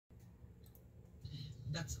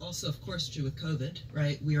that's also, of course, true with COVID,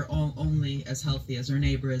 right? We are all only as healthy as our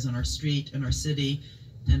neighbor is on our street, in our city,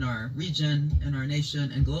 in our region, in our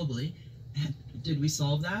nation, and globally. Did we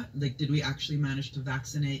solve that? Like, did we actually manage to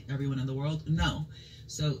vaccinate everyone in the world? No.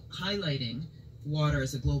 So highlighting water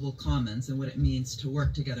as a global commons and what it means to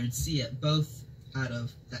work together and see it both out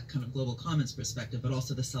of that kind of global commons perspective, but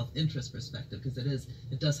also the self-interest perspective, because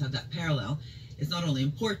it does have that parallel. It's not only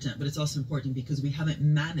important, but it's also important because we haven't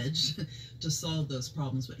managed to solve those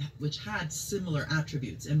problems which had similar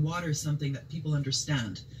attributes. And water is something that people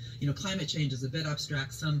understand. You know, climate change is a bit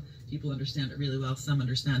abstract. Some people understand it really well. Some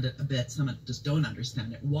understand it a bit. Some just don't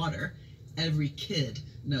understand it. Water, every kid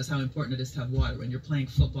knows how important it is to have water. When you're playing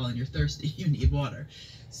football and you're thirsty, you need water.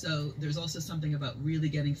 So there's also something about really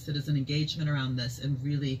getting citizen engagement around this and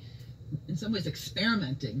really, in some ways,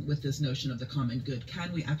 experimenting with this notion of the common good.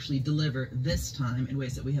 Can we actually deliver this time in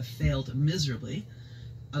ways that we have failed miserably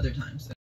other times?